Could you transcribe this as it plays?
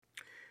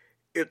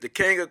if the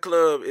King of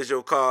Club is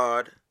your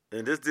card,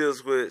 then this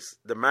deals with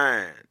the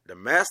mind, the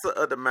master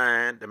of the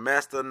mind, the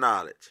master of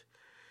knowledge.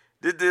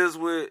 This deals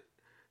with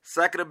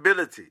psychic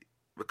ability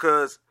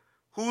because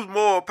who's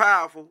more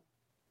powerful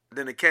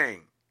than a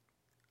king?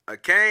 A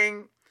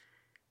king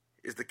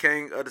is the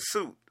king of the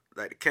suit,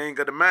 like the king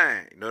of the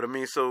mind. You know what I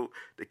mean? So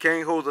the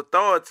king holds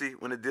authority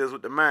when it deals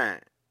with the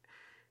mind.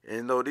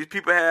 And these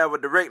people have a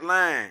direct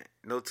line,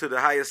 to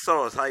the higher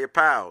source, higher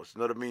powers.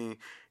 You know what I mean?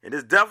 And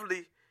this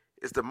definitely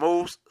is the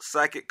most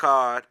psychic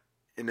card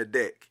in the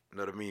deck. You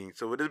know what I mean?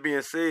 So with this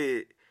being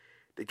said,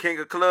 the King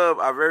of Club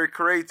are very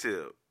creative.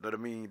 You know what I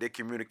mean? They're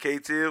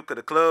communicative because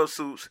the club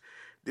suits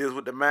deals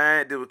with the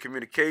mind, deals with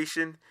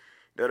communication.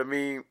 You know what I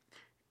mean?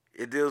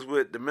 It deals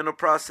with the mental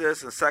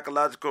process and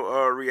psychological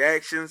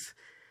reactions.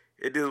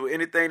 It deals with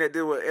anything that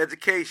deals with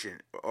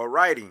education or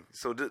writing.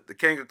 So the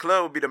King of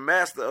Club will be the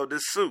master of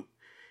this suit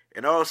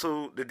and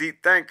also the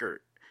deep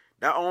thinker.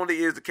 Not only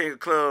is the King of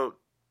Club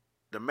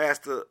the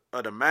master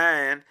of the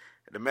mind,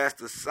 the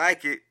master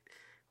psychic,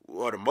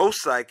 or the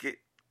most psychic,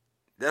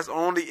 that's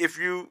only if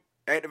you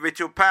activate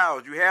your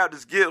powers. You have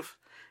this gift,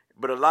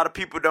 but a lot of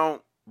people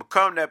don't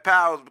become that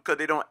powers because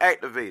they don't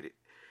activate it.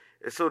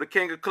 And so the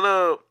King of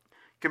Club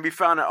can be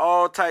found in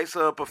all types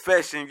of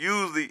profession,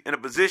 usually in a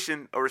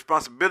position of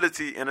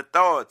responsibility and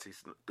authority.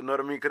 You know what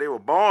I mean? Because they were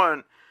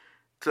born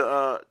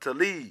to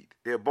lead.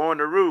 They were born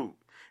to rule.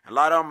 A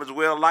lot of them is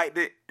well liked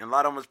it, and a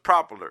lot of them is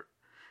popular.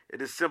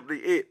 It is simply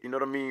it. You know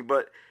what I mean?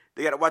 But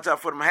they got to watch out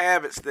for them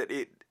habits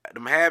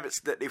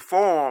that they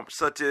form,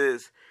 such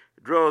as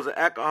drugs and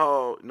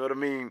alcohol. You know what I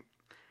mean?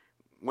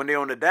 When they're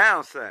on the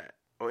downside,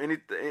 or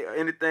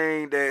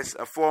anything that's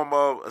a form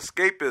of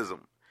escapism.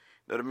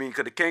 You know what I mean?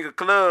 Because the King of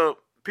Club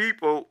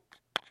people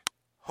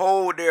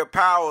hold their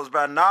powers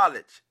by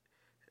knowledge.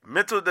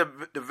 Mental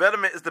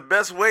development is the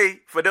best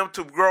way for them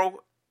to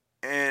grow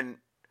and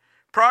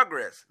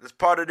progress. It's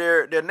part of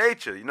their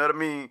nature. You know what I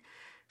mean?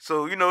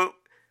 So,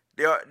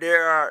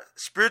 there are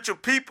spiritual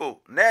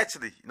people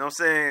naturally, you know what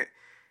I'm saying?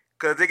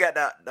 Because they got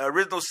the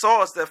original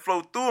source that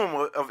flow through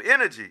them of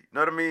energy, you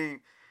know what I mean?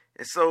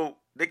 And so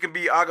they can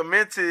be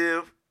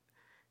argumentative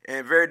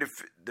and very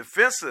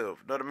defensive,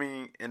 you know what I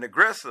mean, and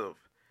aggressive.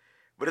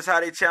 But it's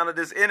how they channel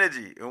this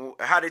energy. And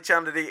how they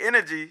channel their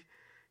energy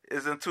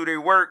is into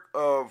their work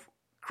of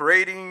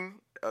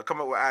creating,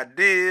 come up with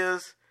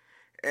ideas,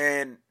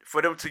 and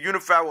for them to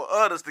unify with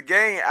others to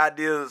gain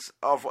ideas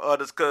off of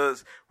others.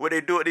 Because what they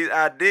do with these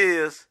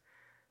ideas,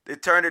 they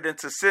turn it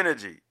into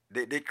synergy.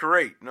 They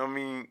create, you know what I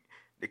mean?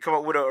 They come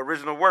up with an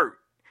original work.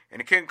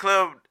 And the King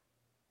Club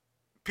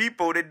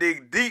people, they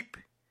dig deep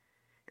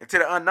into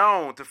the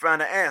unknown to find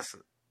the answer.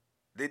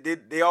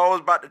 They always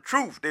about the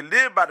truth. They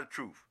live by the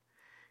truth.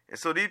 And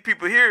so these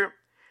people here,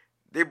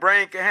 their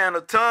brain can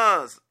handle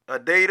tons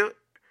of data,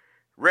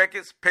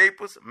 records,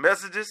 papers,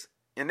 messages,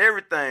 and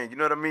everything. You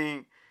know what I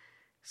mean?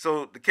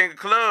 So the King of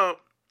Club,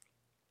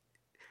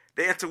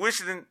 their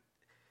intuition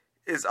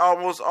is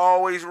almost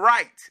always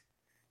right.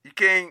 You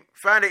can't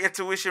find their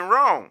intuition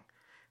wrong.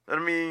 You know what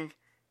I mean?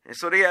 And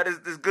so they have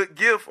this good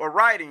gift of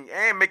writing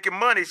and making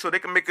money so they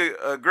can make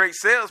a great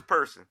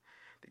salesperson.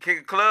 The King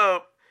of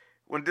Club,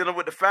 when dealing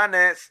with the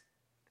finance,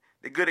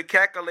 they're good at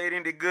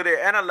calculating. They're good at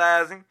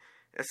analyzing.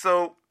 And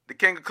so the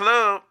King of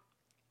Club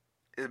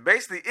is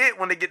basically it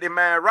when they get their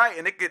mind right.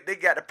 And they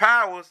got the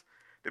powers,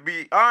 to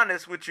be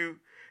honest with you.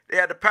 They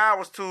have the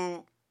powers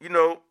to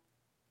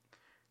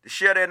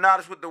share their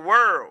knowledge with the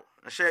world.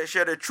 And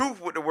share their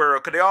truth with the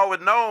world. Because they always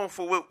known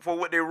for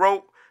what they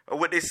wrote or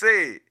what they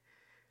said.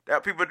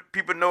 That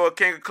people know a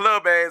King of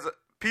Club as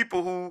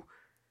people who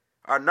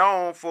are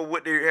known for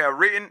what they have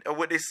written or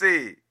what they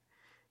said.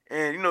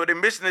 And, their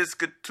mission is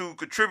to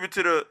contribute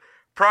to the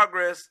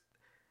progress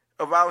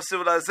of our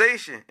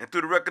civilization and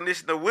through the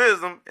recognition of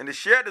wisdom and to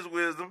share this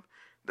wisdom,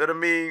 you know what I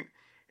mean,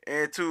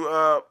 and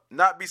to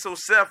not be so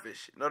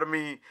selfish, you know what I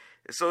mean.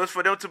 And so it's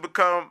for them to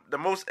become the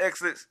most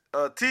excellent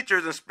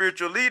teachers and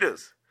spiritual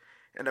leaders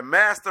and the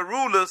master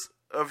rulers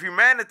of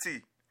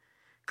humanity,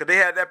 because they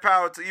have that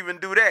power to even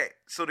do that.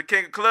 So the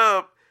King of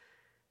Club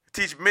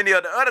teach many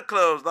of the other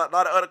clubs, a lot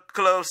of other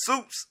club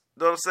suits,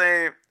 you know what I'm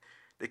saying.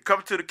 They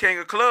come to the King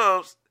of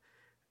Clubs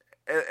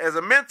as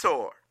a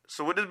mentor.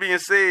 So with this being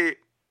said,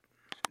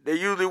 they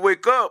usually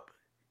wake up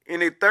in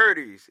their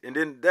 30s, and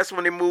then that's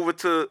when they move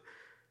into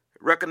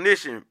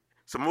recognition.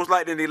 So most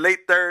likely in their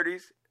late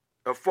 30s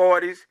or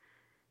 40s,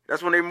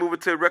 that's when they move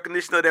into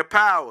recognition of their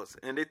powers,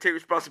 and they take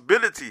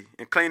responsibility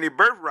and claim their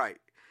birthright,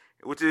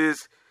 which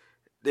is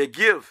their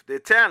gift, their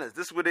talents.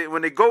 This is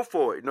when they go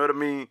for it, you know what I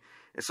mean?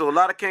 And so a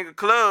lot of King of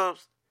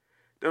Clubs,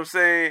 you know what I'm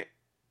saying,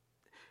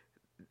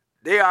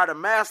 they are the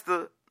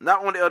master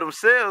not only of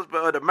themselves,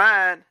 but of the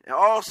mind, and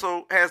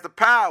also has the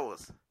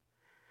powers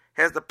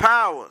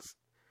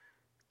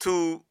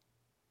to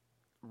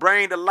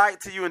bring the light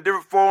to you in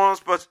different forms,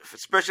 but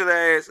especially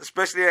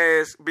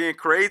as being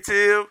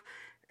creative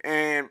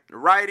and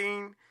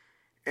writing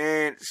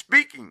and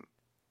speaking.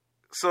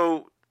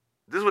 So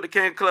this is what the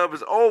King Club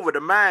is over, the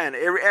mind,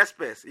 every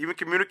aspect, even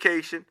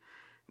communication,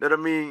 you know what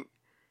I mean?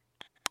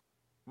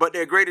 But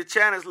their greatest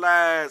challenge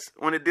lies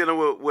when they're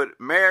dealing with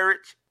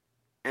marriage,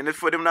 and it's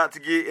for them not to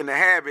get in the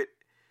habit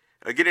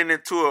of getting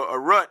into a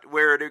rut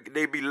where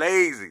they be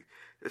lazy.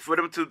 It's for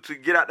them to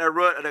get out that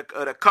rut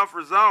of the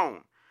comfort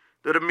zone.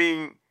 That I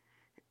mean,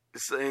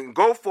 and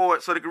go for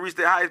it so they can reach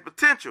their highest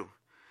potential.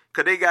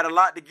 Because they got a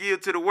lot to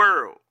give to the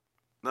world.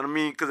 Know what I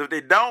mean? Because if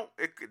they don't,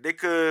 they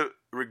could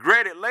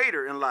regret it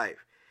later in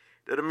life.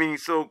 Know what I mean?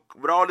 So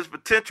with all this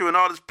potential and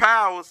all this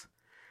powers,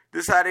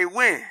 this is how they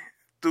win.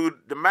 Through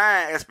the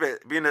mind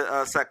aspect. Being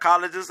a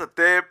psychologist, a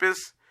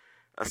therapist,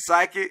 a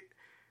psychic,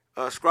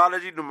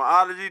 astrology,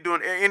 numerology,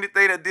 doing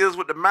anything that deals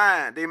with the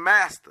mind, they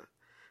master.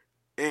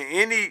 And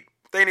anything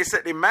they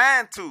set their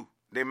mind to,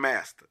 they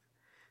master.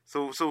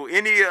 So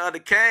any of the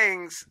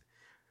kings,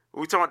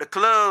 we talking about the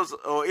clubs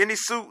or any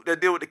suit that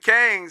deal with the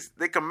kings,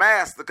 they can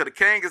master because the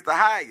king is the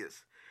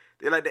highest.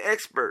 They're like the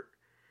expert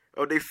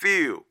of their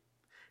field.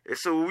 And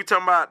so when we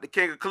talking about the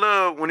king of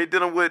club, when they're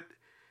dealing with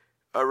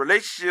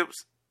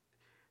relationships,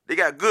 they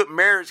got good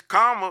marriage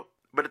karma,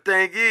 but the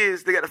thing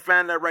is, they got to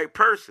find that right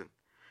person.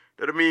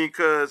 You know what I mean?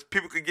 Because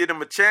people could give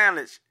them a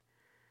challenge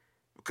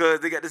because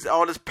they got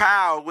all this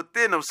power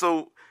within them.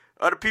 So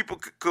other people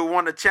could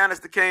want to challenge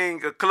the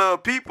king of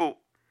club people,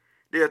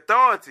 their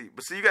authority.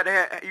 But see, you got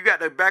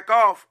to back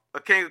off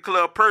a king of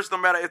club person,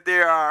 no matter if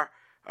they are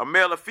a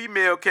male or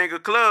female king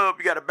of club.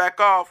 You got to back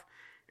off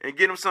and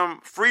give them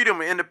some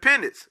freedom and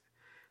independence.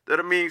 You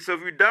know what I mean? So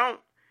if you don't,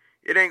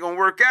 it ain't gonna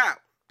work out.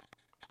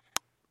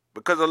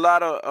 Because a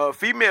lot of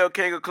female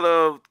king of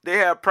clubs, they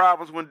have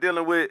problems when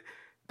dealing with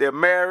their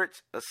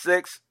marriage, or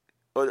sex,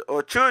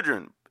 or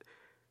children.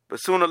 But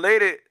sooner or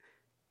later,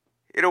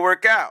 it'll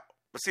work out.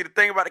 But see, the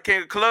thing about the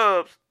king of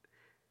clubs,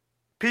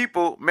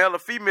 people, male or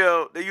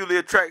female, they usually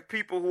attract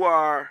people who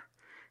are,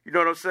 you know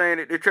what I'm saying?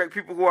 They attract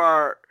people who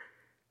are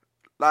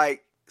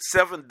like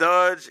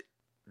self-indulgent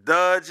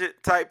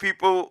type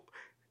people,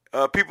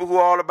 people who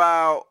are all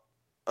about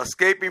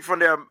escaping from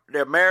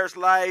their marriage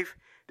life.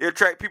 They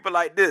attract people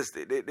like this.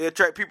 They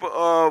attract people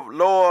of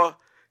lower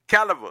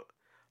caliber,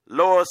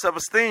 lower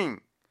self-esteem.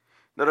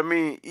 Know what I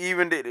mean?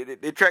 Even they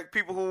attract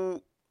people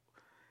who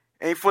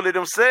ain't fully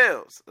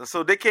themselves. And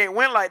so they can't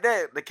win like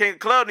that. The king of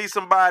club needs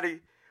somebody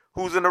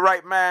who's in the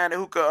right mind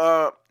and who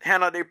can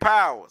handle their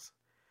powers,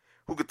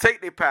 who can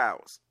take their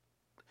powers.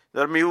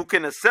 Know what I mean? Who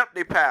can accept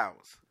their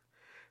powers.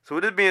 So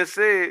with this being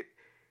said,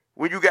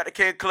 when you got the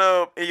king of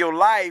club in your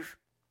life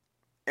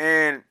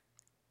and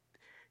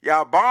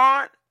y'all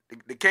bond,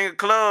 the king of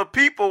club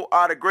people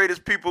are the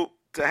greatest people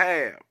to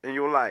have in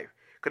your life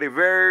because they're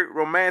very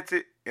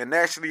romantic and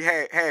naturally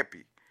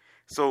happy.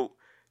 So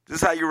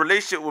this is how your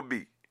relationship will be.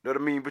 You know what I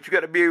mean? But you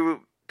got to be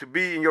able to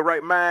be in your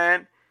right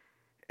mind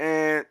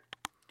and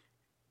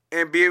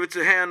be able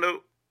to handle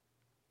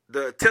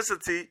the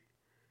intensity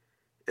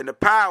and the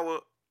power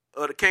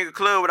of the king of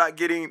club without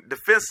getting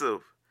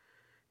defensive.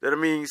 You know what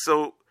I mean?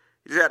 So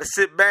you just got to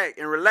sit back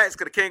and relax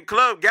because the king of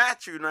club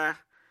got you now.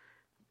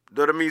 You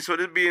know what I mean? So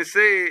this being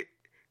said,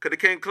 because the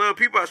king of club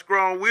people are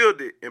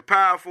strong-willed and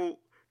powerful,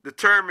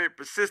 determined,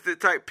 persistent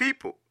type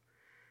people.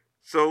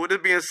 So with this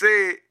being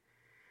said,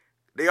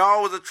 they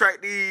always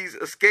attract these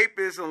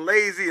escapists and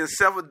lazy and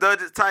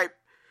self-indulgent type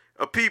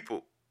of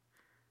people.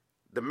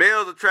 The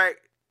males attract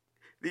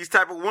these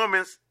type of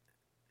women,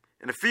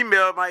 and the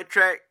female might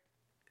attract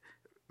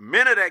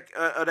men of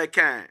that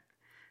kind.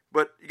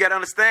 But you got to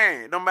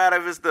understand, no matter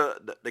if it's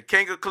the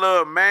king of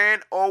club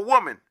man or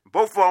woman,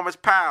 both of them is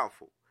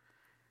powerful.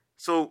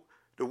 So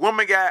the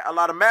woman got a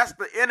lot of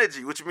masculine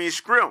energy, which means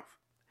strength.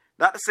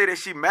 Not to say that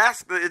she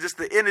masculine, it's just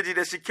the energy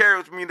that she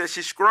carries, which means that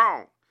she's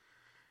strong.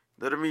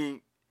 You know what I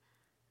mean?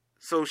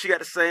 So she got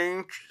the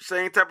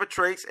same type of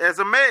traits as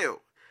a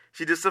male.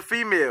 She just a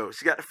female.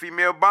 She got the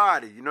female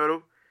body, you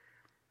know.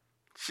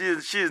 She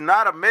is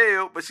not a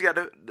male, but she got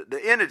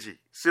the energy.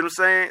 See what I'm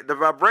saying? The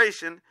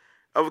vibration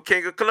of a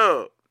king of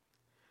club.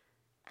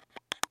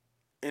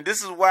 And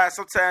this is why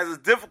sometimes it's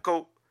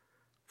difficult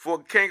for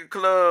a king of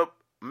club,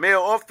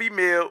 male or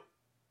female,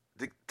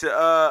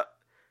 to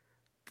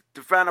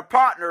find a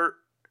partner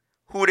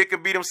who they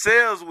can be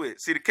themselves with.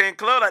 See, the king of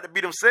club like to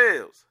be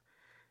themselves.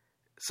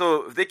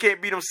 So if they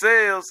can't be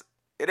themselves,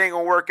 it ain't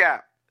gonna work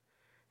out.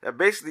 That's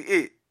basically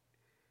it.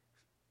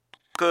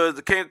 Because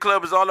the king of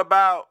club is all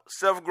about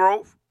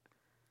self-growth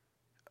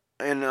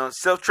and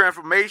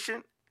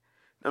self-transformation.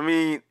 I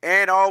mean,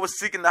 and always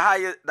seeking the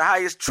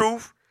highest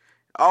truth,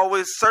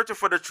 always searching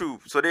for the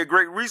truth. So they're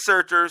great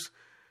researchers,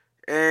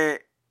 and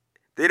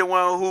they're the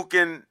one who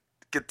can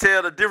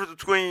tell the difference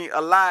between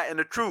a lie and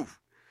the truth.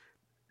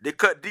 They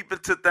cut deep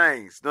into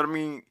things. You know what I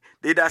mean?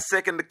 They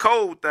dissecting the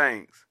cold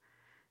things.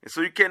 And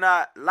so you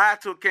cannot lie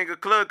to a king of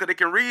club because they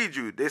can read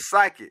you. They're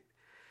psychic.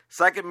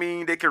 Psychic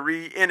means they can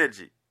read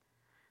energy.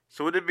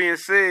 So with it being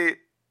said,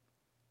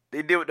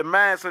 they deal with the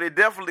mind, so they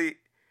definitely,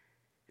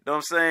 you know what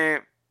I'm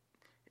saying,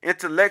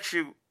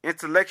 intellectual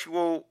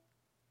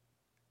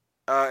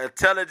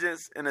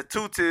intelligence and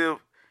intuitive,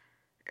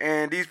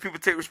 and these people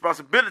take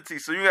responsibility.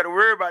 So you got to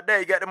worry about that.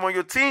 You got them on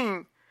your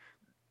team.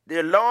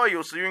 They're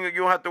loyal, so you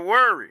don't have to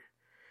worry.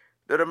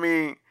 You know what I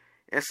mean?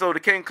 And so the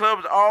King of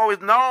Clubs are always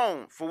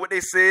known for what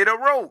they said or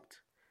wrote.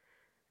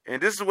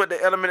 And this is what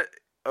the element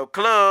of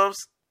clubs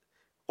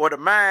or the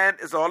mind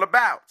is all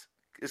about.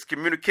 It's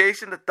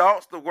communication, the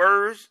thoughts, the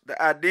words, the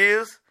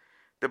ideas,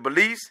 the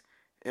beliefs,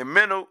 and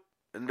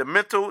the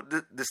mental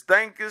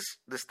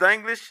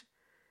distinguish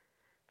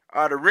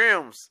are the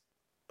realms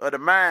of the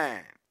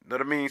mind. You know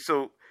what I mean?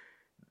 So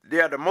they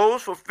are the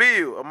most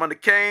fulfilled among the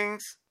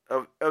kings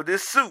of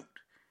this suit.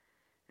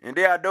 And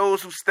they are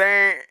those who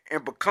stand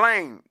and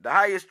proclaim the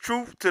highest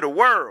truth to the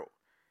world.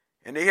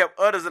 And they help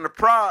others in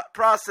the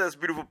process,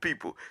 beautiful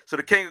people. So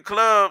the King of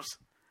Clubs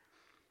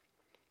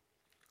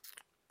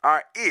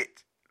are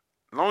it.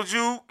 As long as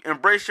you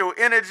embrace your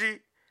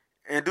energy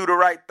and do the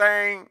right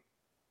thing,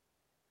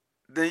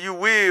 then you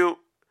will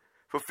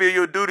fulfill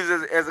your duties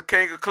as a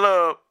King of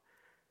Club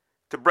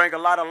to bring a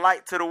lot of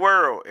light to the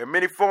world in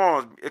many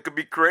forms. It could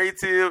be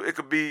creative, it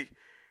could be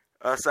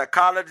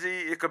psychology,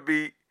 it could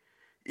be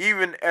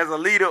even as a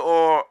leader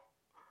or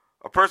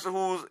a person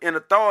who's in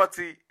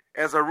authority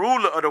as a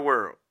ruler of the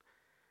world.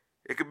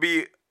 It could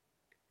be,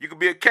 you could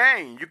be a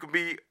king, you could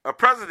be a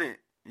president,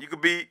 you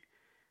could be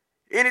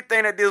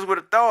anything that deals with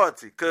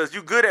authority, because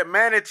you're good at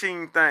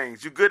managing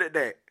things, you're good at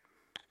that.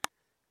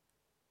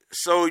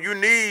 So you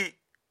need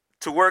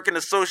to work in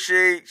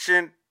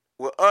association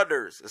with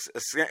others,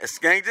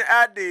 exchanging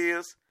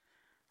ideas,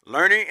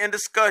 learning in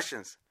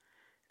discussions,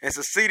 and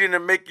succeeding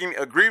in making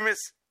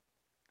agreements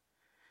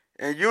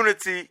and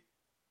unity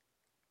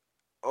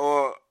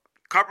or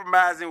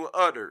compromising with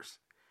others.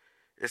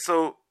 And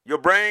so your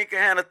brain can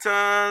handle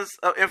tons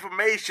of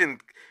information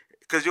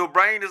because your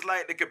brain is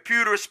like the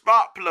computer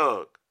spark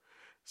plug.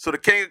 So the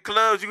King of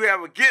Clubs, you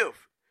have a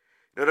gift.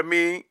 You know what I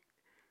mean?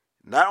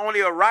 Not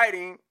only of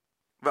writing,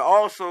 but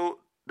also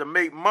to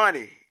make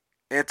money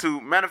and to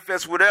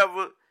manifest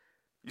whatever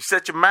you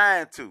set your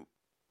mind to.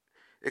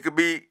 It could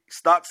be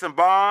stocks and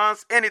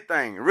bonds,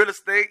 anything, real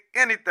estate,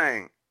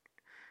 anything.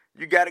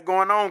 You got it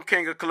going on,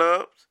 King of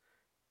Clubs.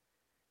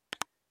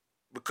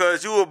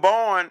 Because you were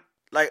born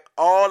like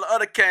all the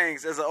other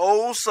kings as an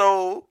old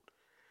soul.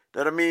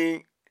 That I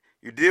mean,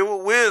 you deal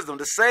with wisdom,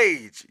 the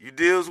sage. You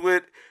deals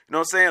with, you know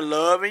what I'm saying,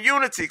 love and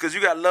unity. Because you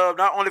got love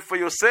not only for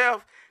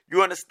yourself,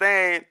 you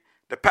understand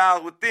the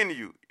power within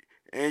you.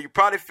 And you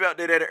probably felt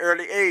that at an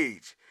early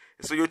age.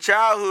 And so your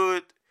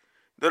childhood,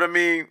 you know what I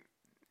mean,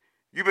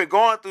 you've been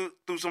going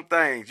through some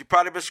things. You've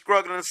probably been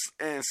struggling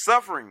and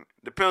suffering.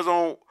 Depends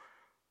on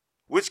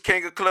which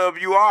King of Club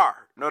you are.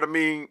 You know what I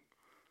mean?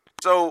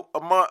 So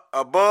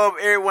above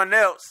everyone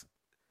else,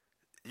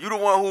 you the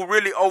one who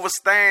really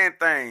overstand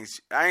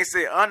things. I ain't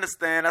say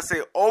understand, I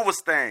say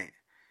overstand.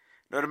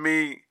 You know what I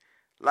mean?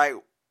 Like,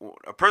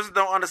 a person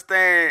don't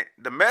understand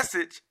the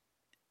message,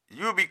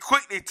 you'll be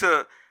quickly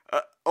to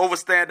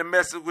overstand the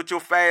message with your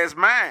fast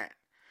mind.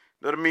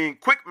 You know what I mean?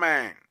 Quick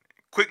mind,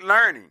 quick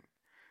learning.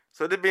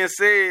 So this being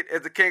said,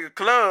 as the King of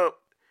Club,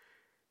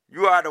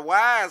 you are the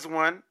wise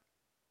one.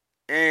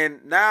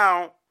 And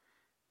now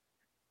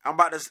I'm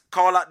about to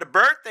call out the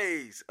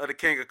birthdays of the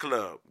King of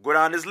Club. Go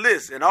down this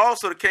list. And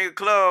also the King of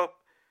Club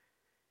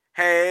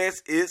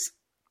has its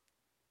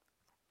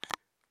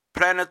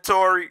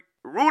planetary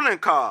ruling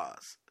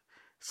cards.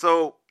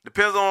 So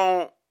depends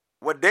on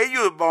what day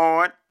you were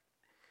born.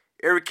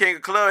 Every King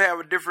of Club have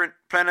a different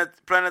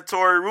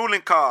planetary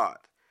ruling card.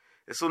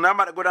 And so now I'm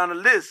about to go down the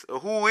list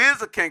of who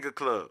is a King of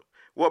Club.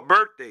 What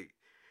birthday.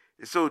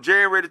 And so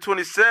January the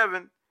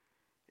 27th,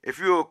 if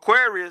you're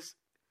Aquarius,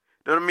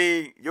 you know what I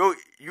mean?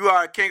 You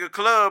are a King of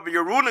Club, and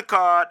your ruling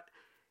card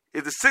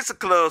is the Six of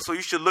Clubs, so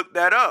you should look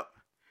that up.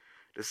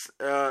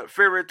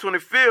 February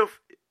 25th,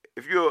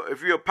 if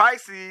you're a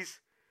Pisces,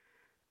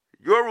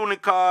 your ruling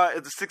card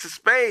is the Six of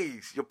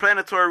Spades, your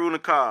planetary ruling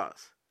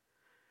cards.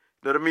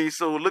 You know what I mean?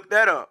 So look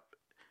that up.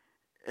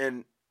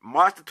 And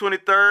March the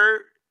 23rd,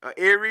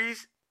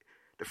 Aries,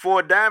 the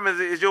Four of Diamonds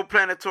is your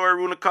planetary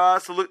ruling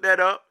card, so look that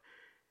up.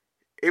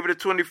 April the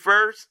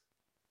 21st,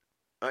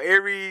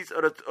 Aries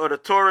or the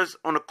Taurus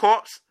on the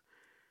corpse,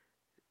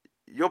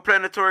 your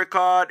planetary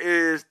card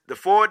is the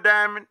Four of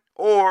Diamond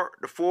or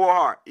the Four of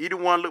Heart. Either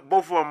one, look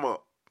both of them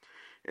up.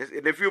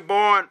 And if you're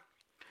born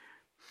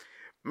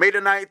May the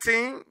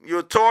 19th, you're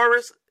a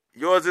Taurus,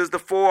 yours is the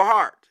Four of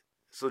Heart.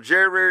 So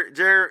June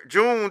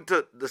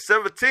to the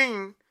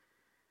 17th,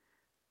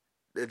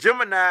 the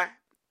Gemini,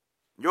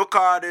 your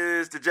card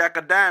is the Jack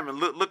of Diamond.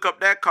 Look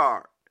up that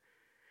card.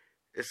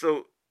 And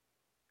so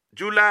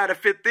July the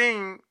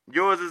 15th,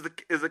 yours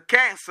is a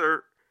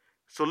Cancer,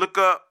 so look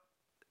up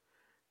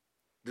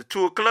the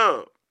Two of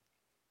Clubs.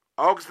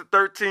 August the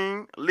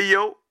 13th,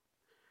 Leo,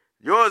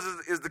 yours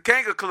is the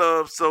King of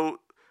Clubs, so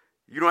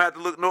you don't have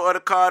to look no other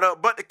card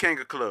up but the King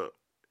of Clubs.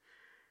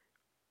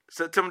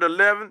 September the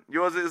 11th,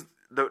 yours is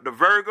the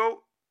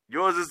Virgo,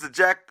 yours is the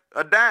Jack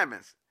of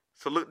Diamonds,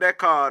 so look that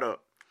card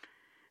up.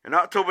 And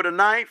October the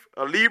 9th,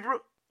 a Libra,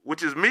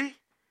 which is me,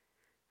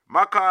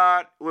 my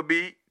card will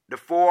be the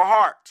Four of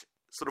Hearts.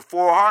 So the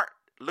Four of Hearts,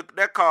 look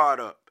that card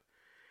up.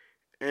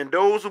 And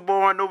those who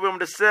born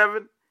November the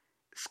 7th,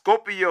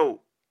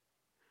 Scorpio,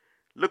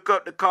 look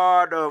up the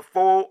card of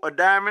Four of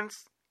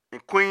Diamonds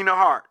and Queen of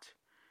Hearts.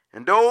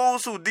 And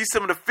those who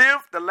December the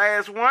 5th, the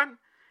last one,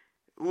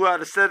 who are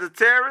the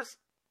Sagittarius,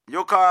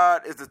 your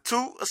card is the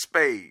 2 of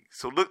spades.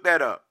 So look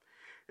that up.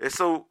 And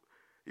so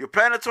your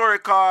planetary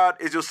card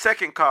is your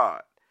second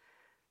card.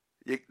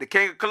 The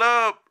King of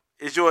Club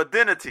is your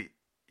identity,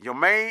 your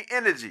main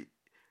energy,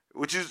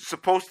 what you're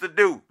supposed to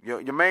do,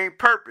 your main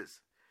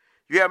purpose.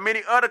 You have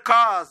many other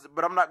cards,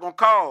 but I'm not going to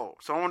call.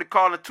 So I'm only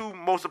calling the 2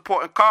 most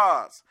important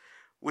cards,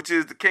 which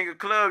is the King of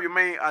Club, your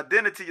main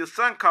identity, your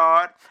sun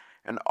card,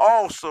 and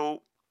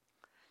also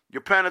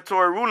your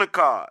planetary ruling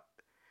card.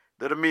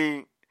 That I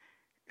mean,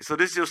 so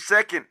this is your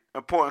second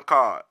important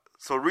card.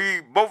 So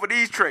read both of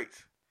these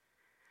traits.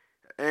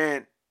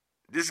 And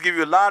this give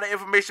you a lot of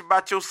information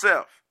about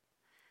yourself.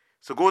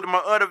 So go to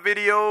my other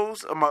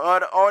videos or my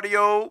other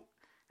audio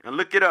and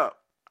look it up.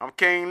 I'm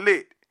King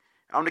Lit.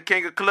 I'm the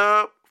King of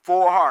Club,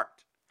 4 heart.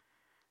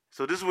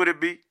 So this would it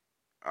be.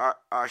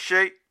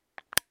 Ashe.